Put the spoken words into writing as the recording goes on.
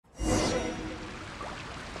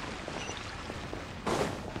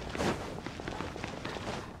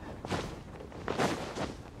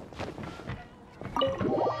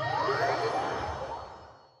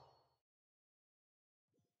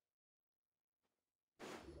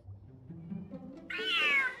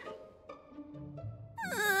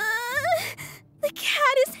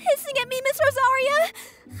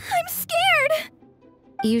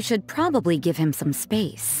You should probably give him some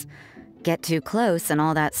space. Get too close and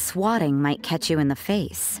all that swatting might catch you in the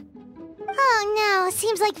face. Oh no,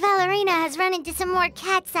 seems like Valerina has run into some more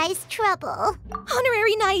cat-sized trouble.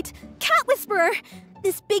 Honorary Knight! Cat Whisperer!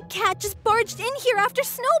 This big cat just barged in here after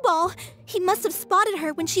Snowball. He must have spotted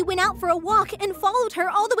her when she went out for a walk and followed her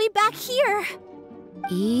all the way back here.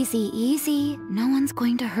 Easy, easy. No one's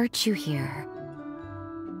going to hurt you here.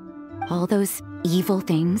 All those evil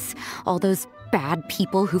things, all those bad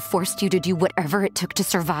people who forced you to do whatever it took to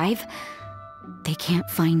survive, they can't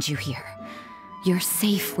find you here. You're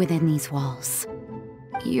safe within these walls.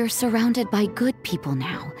 You're surrounded by good people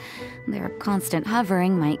now. Their constant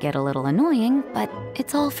hovering might get a little annoying, but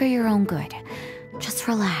it's all for your own good. Just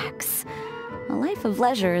relax. A life of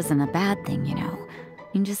leisure isn't a bad thing, you know.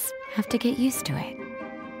 You just have to get used to it.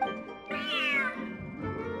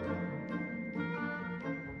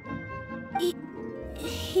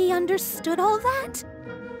 He understood all that?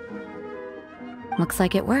 Looks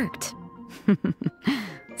like it worked.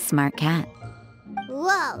 Smart cat.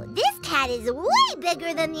 Whoa, this cat is way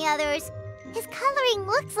bigger than the others. His coloring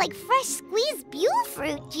looks like fresh squeezed Buell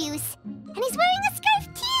fruit juice. And he's wearing a scarf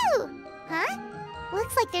too! Huh?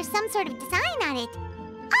 Looks like there's some sort of design on it.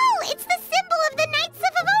 Oh, it's the symbol of the Knights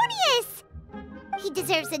of Favonius! He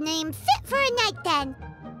deserves a name fit for a knight then.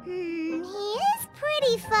 He is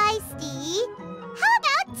pretty feisty. How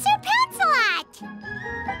about Sir Pouncelot?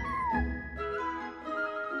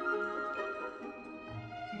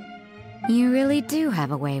 You really do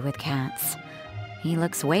have a way with cats. He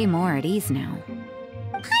looks way more at ease now.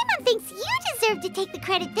 Paimon thinks you deserve to take the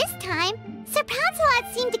credit this time. Sir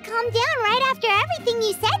Pouncelot seemed to calm down right after everything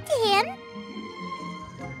you said to him.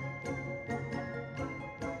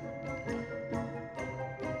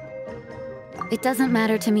 It doesn't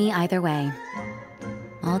matter to me either way.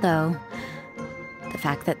 Although, the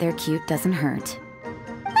fact that they're cute doesn't hurt.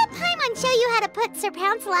 Let Paimon show you how to put Sir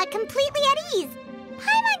Pouncelot completely at ease.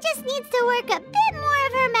 Paimon just needs to work a bit more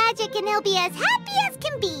of her magic and he'll be as happy as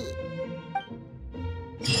can be.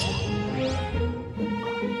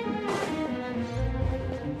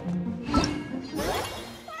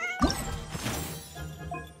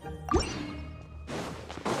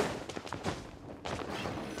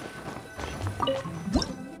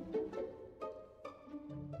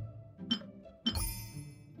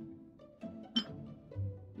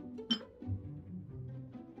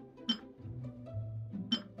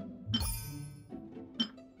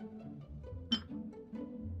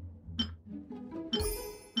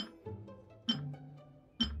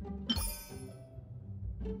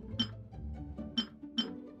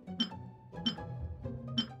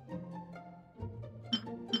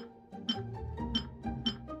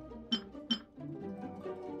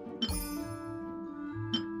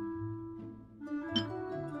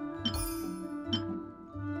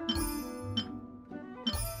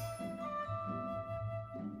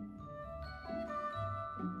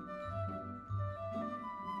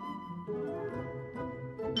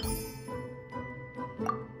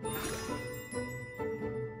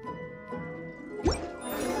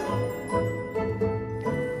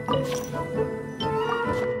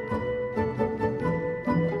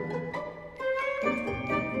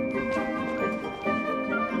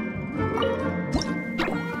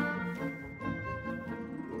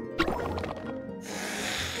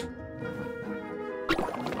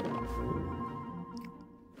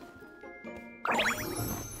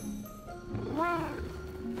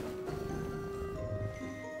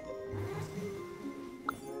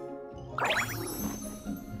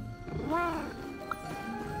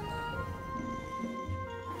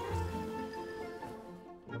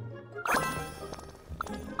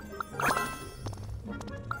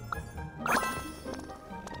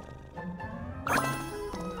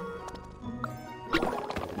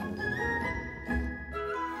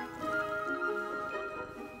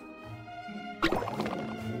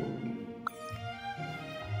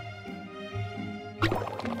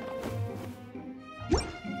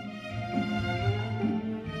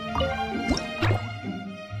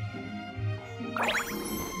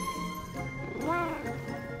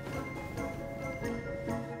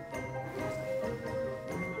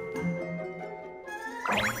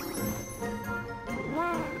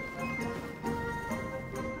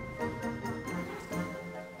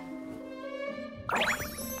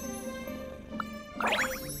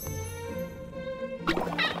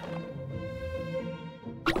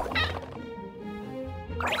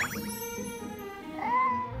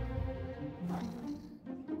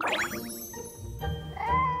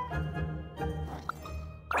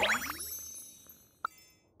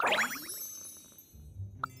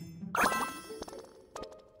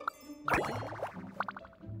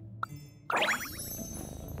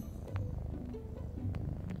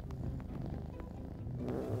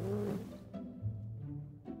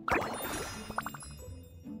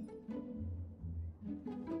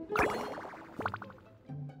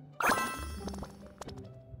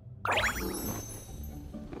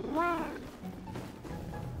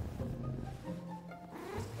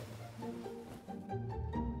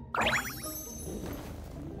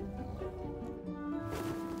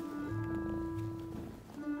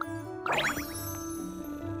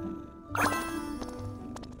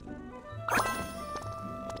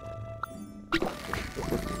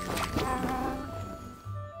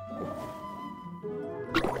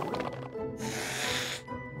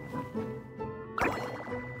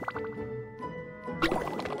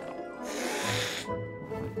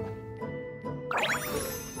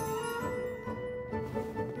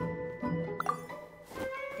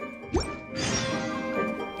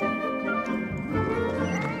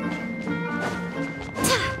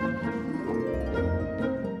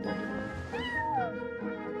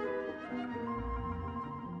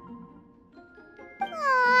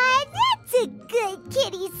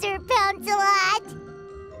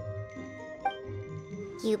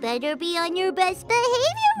 better be on your best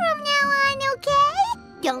behavior from now on,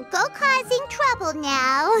 okay? Don't go causing trouble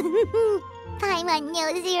now. Paimon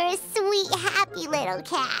knows you're a sweet, happy little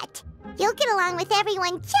cat. You'll get along with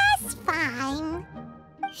everyone just fine.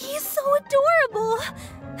 He's so adorable.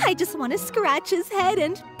 I just want to scratch his head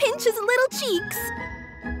and pinch his little cheeks.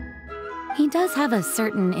 He does have a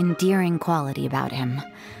certain endearing quality about him.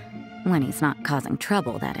 When he's not causing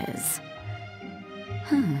trouble, that is.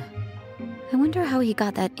 I wonder how he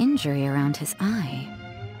got that injury around his eye.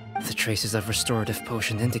 The traces of restorative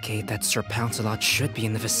potion indicate that Sir Pouncelot should be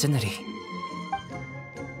in the vicinity.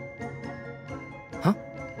 Huh?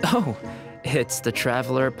 Oh, it's the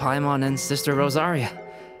traveler Paimon and Sister Rosaria.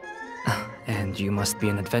 And you must be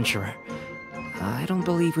an adventurer. I don't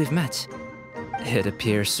believe we've met. It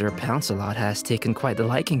appears Sir Pouncelot has taken quite the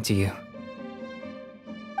liking to you.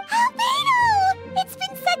 Albedo! It's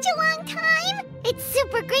been such a long time! It's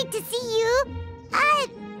super great to see you!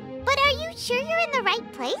 But are you sure you're in the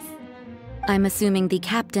right place? I'm assuming the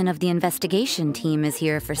captain of the investigation team is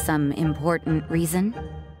here for some important reason.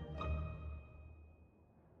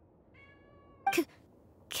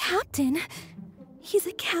 Captain? He's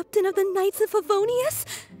a captain of the Knights of Favonius?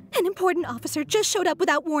 An important officer just showed up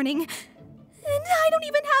without warning. And I don't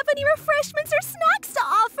even have any refreshments or snacks to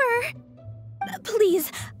offer!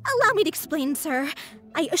 Please, allow me to explain, sir.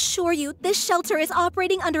 I assure you, this shelter is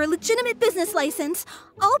operating under a legitimate business license.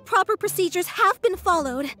 All proper procedures have been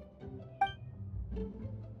followed.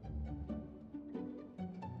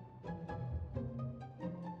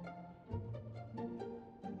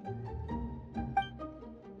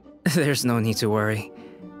 There's no need to worry.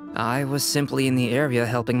 I was simply in the area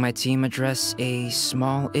helping my team address a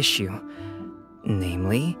small issue.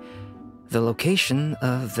 Namely, the location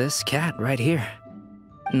of this cat right here.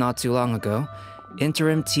 Not too long ago,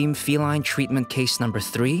 Interim Team Feline Treatment Case Number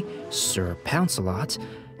 3, Sir Pouncelot,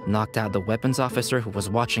 knocked out the weapons officer who was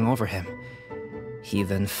watching over him. He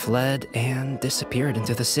then fled and disappeared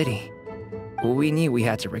into the city. We knew we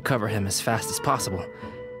had to recover him as fast as possible.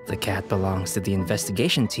 The cat belongs to the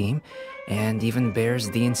investigation team, and even bears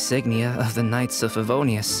the insignia of the Knights of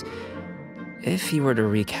Favonius. If he were to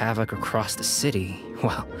wreak havoc across the city,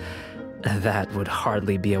 well, that would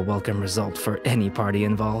hardly be a welcome result for any party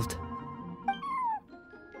involved.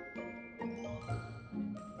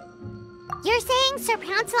 You're saying Sir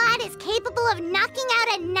Pouncelot is capable of knocking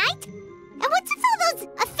out a knight? And what's with all those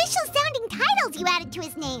official-sounding titles you added to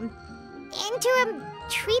his name? Interim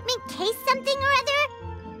treatment case something or other?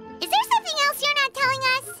 Is there something else you're not telling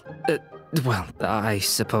us? Well, I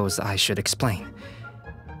suppose I should explain.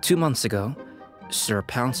 2 months ago, Sir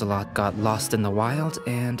Pouncelot got lost in the wild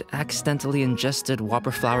and accidentally ingested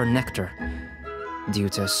whopperflower nectar. Due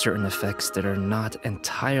to certain effects that are not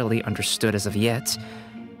entirely understood as of yet,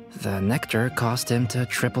 the nectar caused him to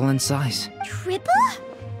triple in size. Triple?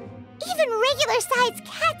 Even regular-sized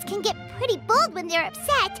cats can get pretty bold when they're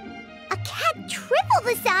upset. A cat triple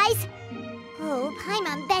the size? Oh,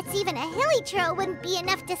 Paimon bets even a hilly churl wouldn't be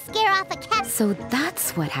enough to scare off a cat. So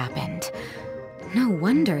that's what happened. No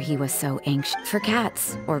wonder he was so anxious. For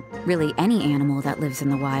cats, or really any animal that lives in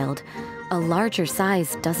the wild, a larger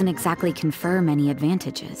size doesn't exactly confer many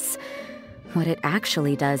advantages. What it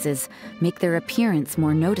actually does is make their appearance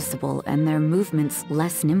more noticeable and their movements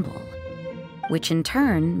less nimble. Which in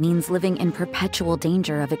turn means living in perpetual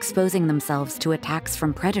danger of exposing themselves to attacks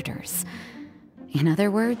from predators. In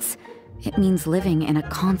other words, it means living in a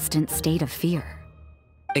constant state of fear.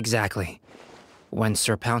 Exactly. When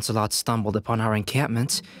Sir Pouncelot stumbled upon our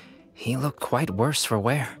encampment, he looked quite worse for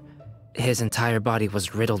wear. His entire body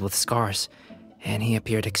was riddled with scars, and he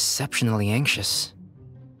appeared exceptionally anxious.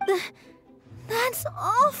 That's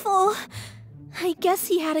awful. I guess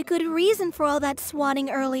he had a good reason for all that swatting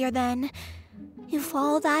earlier then. If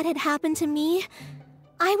all that had happened to me,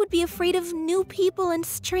 I would be afraid of new people and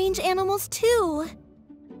strange animals too.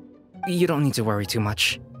 You don't need to worry too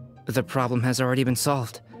much. The problem has already been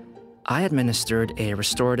solved. I administered a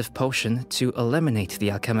restorative potion to eliminate the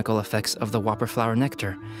alchemical effects of the whopperflower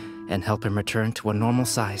nectar and help him return to a normal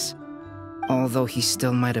size. Although he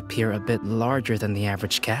still might appear a bit larger than the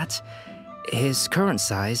average cat, his current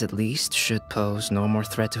size, at least, should pose no more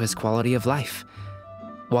threat to his quality of life.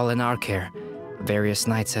 While in our care, various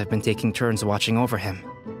knights have been taking turns watching over him.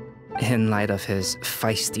 In light of his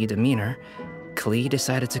feisty demeanor, Klee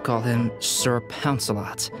decided to call him Sir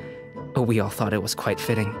Pouncelot. We all thought it was quite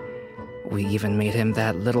fitting. We even made him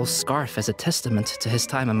that little scarf as a testament to his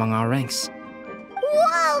time among our ranks.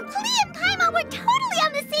 Whoa! Klee and Paimon were totally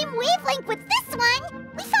on the same wavelength with this one!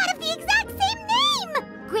 We thought of the exact same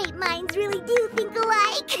name! Great minds really do think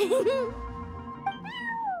alike!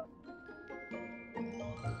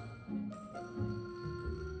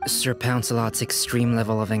 Sir Pouncelot's extreme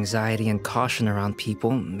level of anxiety and caution around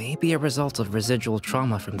people may be a result of residual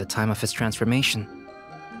trauma from the time of his transformation.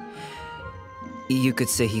 You could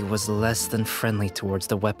say he was less than friendly towards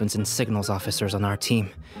the weapons and signals officers on our team.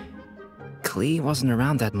 Klee wasn't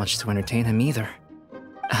around that much to entertain him either.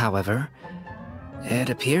 However, it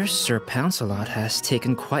appears Sir Pouncelot has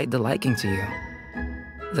taken quite the liking to you.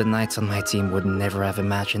 The knights on my team would never have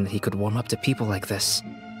imagined that he could warm up to people like this.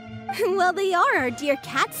 Well, they are our dear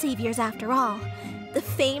cat saviors after all. The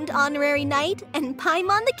famed honorary knight and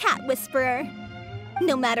Paimon the cat whisperer.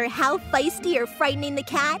 No matter how feisty or frightening the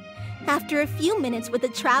cat, after a few minutes with the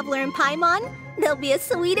traveler and Paimon, they'll be as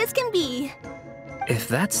sweet as can be. If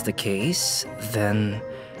that's the case, then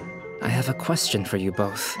I have a question for you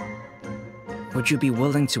both. Would you be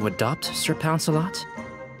willing to adopt Sir Pouncelot?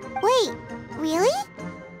 Wait, really?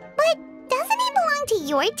 But doesn't he belong to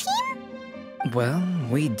your team? Well,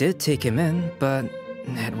 we did take him in, but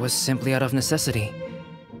it was simply out of necessity.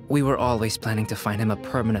 We were always planning to find him a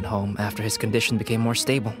permanent home after his condition became more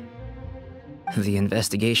stable. The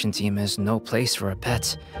investigation team is no place for a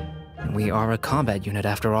pet. We are a combat unit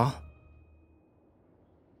after all.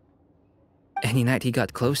 Any knight he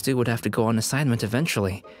got close to would have to go on assignment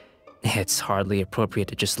eventually. It's hardly appropriate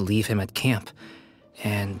to just leave him at camp,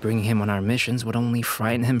 and bringing him on our missions would only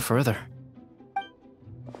frighten him further.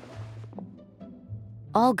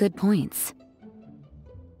 All good points.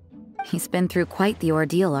 He's been through quite the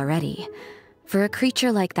ordeal already. For a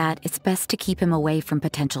creature like that, it's best to keep him away from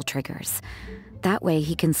potential triggers. That way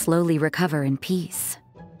he can slowly recover in peace.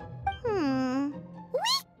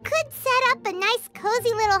 We could set up a nice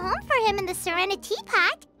cozy little home for him in the Serenity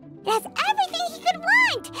Pot. It has everything he could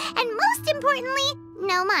want, and most importantly,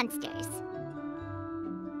 no monsters.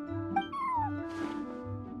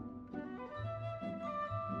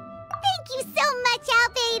 Thank you so much,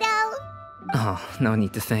 Albedo! Oh, no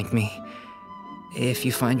need to thank me. If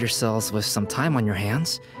you find yourselves with some time on your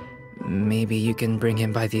hands, maybe you can bring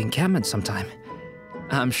him by the encampment sometime.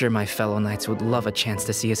 I'm sure my fellow knights would love a chance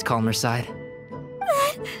to see his calmer side.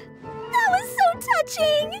 That was so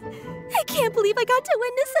touching! I can't believe I got to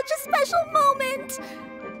witness such a special moment!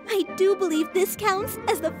 I do believe this counts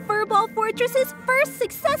as the Furball Fortress's first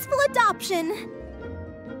successful adoption!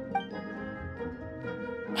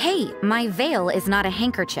 Hey, my veil is not a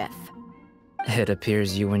handkerchief. It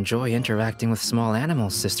appears you enjoy interacting with small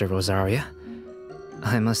animals, Sister Rosaria.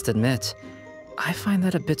 I must admit, I find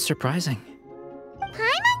that a bit surprising.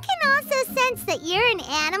 Paimon can also sense that you're an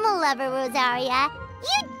animal lover, Rosaria.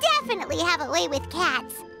 You definitely have a way with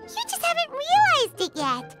cats. You just haven't realized it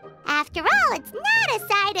yet. After all, it's not a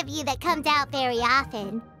side of you that comes out very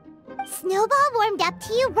often. Snowball warmed up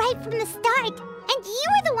to you right from the start, and you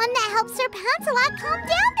were the one that helped Sir Pouncelot calm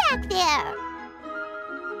down back there.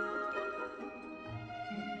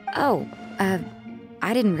 Oh,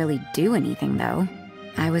 I didn't really do anything, though.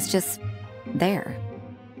 I was just there.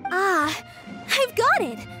 Ah, I've got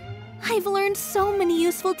it! I've learned so many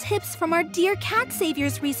useful tips from our dear cat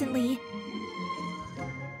saviors recently.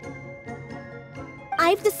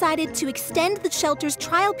 I've decided to extend the shelter's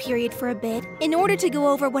trial period for a bit in order to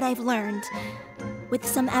go over what I've learned. With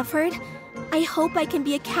some effort, I hope I can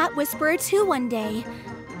be a cat whisperer too one day.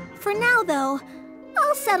 For now, though,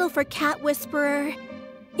 I'll settle for cat whisperer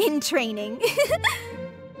in training.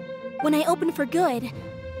 When I open for good,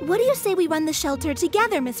 what do you say we run the shelter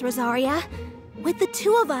together, Miss Rosaria? With the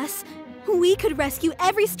two of us, we could rescue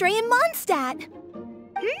every stray in Mondstadt.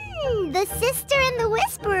 The sister and the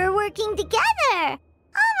whisperer working together.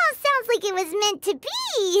 Almost sounds like it was meant to be.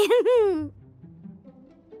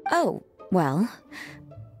 Oh, well,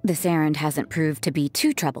 this errand hasn't proved to be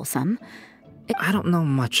too troublesome. I don't know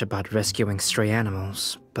much about rescuing stray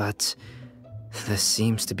animals, but this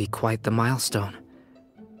seems to be quite the milestone.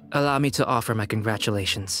 Allow me to offer my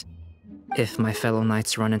congratulations. If my fellow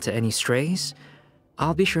knights run into any strays,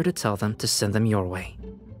 I'll be sure to tell them to send them your way.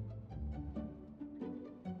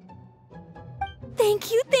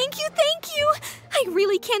 Thank you, thank you, thank you! I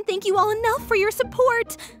really can't thank you all enough for your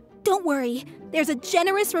support. Don't worry, there's a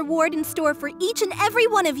generous reward in store for each and every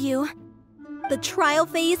one of you. The trial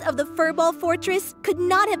phase of the Furball Fortress could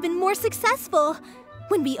not have been more successful.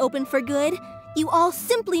 When we open for good, you all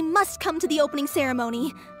simply must come to the opening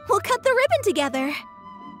ceremony. We'll cut the ribbon together.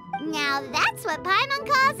 Now that's what Paimon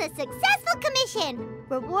calls a successful commission,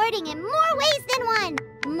 rewarding in more ways than one.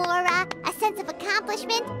 Mora, a sense of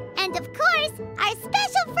accomplishment, and of course, our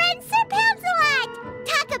special friend Sir Pouncelot!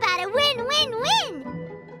 Talk about a win-win-win!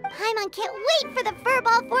 Paimon can't wait for the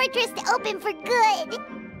Furball Fortress to open for good!